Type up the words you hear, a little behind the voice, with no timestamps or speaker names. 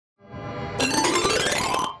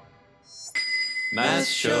Math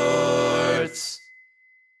Shorts.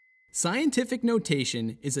 Scientific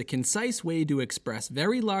notation is a concise way to express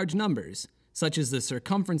very large numbers, such as the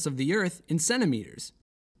circumference of the Earth in centimeters,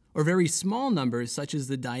 or very small numbers such as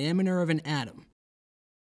the diameter of an atom.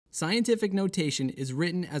 Scientific notation is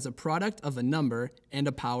written as a product of a number and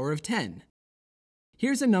a power of 10.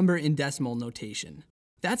 Here's a number in decimal notation.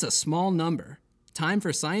 That's a small number. Time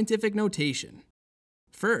for scientific notation.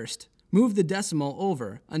 First, move the decimal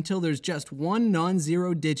over until there's just one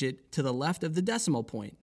non-zero digit to the left of the decimal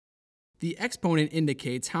point. The exponent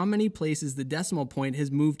indicates how many places the decimal point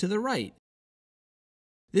has moved to the right.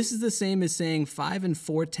 This is the same as saying 5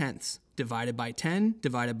 4/10 divided by 10,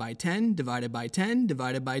 divided by 10, divided by 10,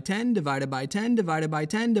 divided by 10, divided by 10, divided by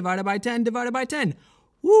 10, divided by 10, divided by 10.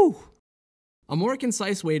 Woo! A more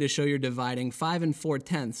concise way to show you're dividing 5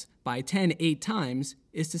 4/10 by 10 8 times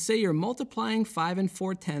is to say you're multiplying 5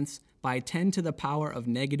 4/10 by 10 to the power of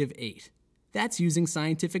 -8. That's using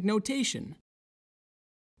scientific notation.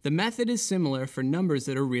 The method is similar for numbers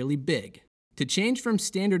that are really big. To change from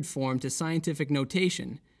standard form to scientific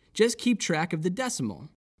notation, just keep track of the decimal.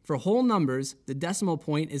 For whole numbers, the decimal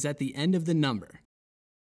point is at the end of the number.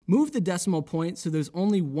 Move the decimal point so there's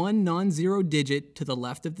only one non-zero digit to the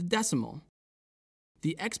left of the decimal.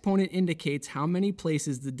 The exponent indicates how many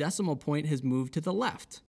places the decimal point has moved to the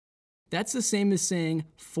left. That's the same as saying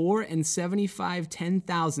 4 75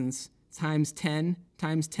 10,000ths times 10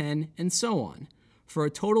 times 10 and so on, for a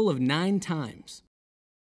total of 9 times.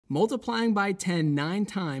 Multiplying by 10 9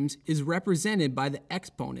 times is represented by the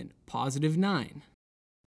exponent, +9.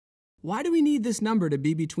 Why do we need this number to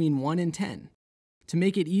be between 1 and 10? To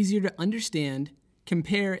make it easier to understand,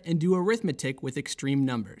 compare, and do arithmetic with extreme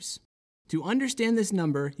numbers. To understand this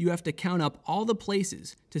number, you have to count up all the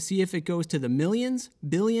places to see if it goes to the millions,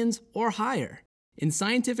 billions, or higher. In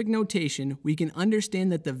scientific notation, we can understand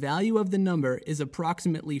that the value of the number is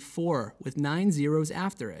approximately 4 with 9 zeros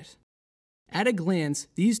after it. At a glance,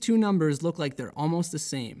 these two numbers look like they're almost the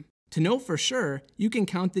same. To know for sure, you can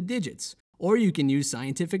count the digits, or you can use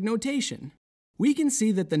scientific notation. We can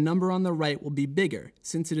see that the number on the right will be bigger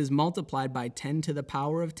since it is multiplied by 10 to the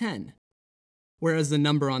power of 10, whereas the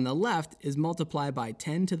number on the left is multiplied by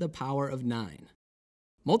 10 to the power of 9.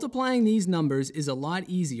 Multiplying these numbers is a lot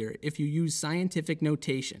easier if you use scientific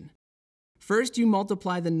notation. First, you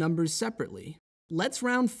multiply the numbers separately. Let's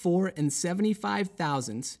round 4 75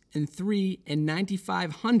 thousandths and 3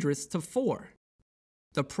 95 hundredths to 4.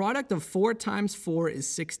 The product of 4 times 4 is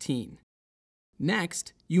 16.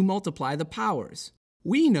 Next, you multiply the powers.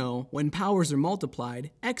 We know when powers are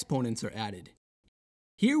multiplied, exponents are added.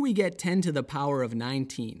 Here we get 10 to the power of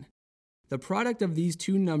 19. The product of these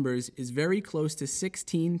two numbers is very close to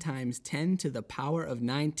 16 times 10 to the power of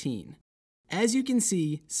 19. As you can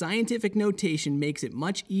see, scientific notation makes it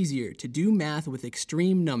much easier to do math with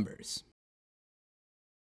extreme numbers.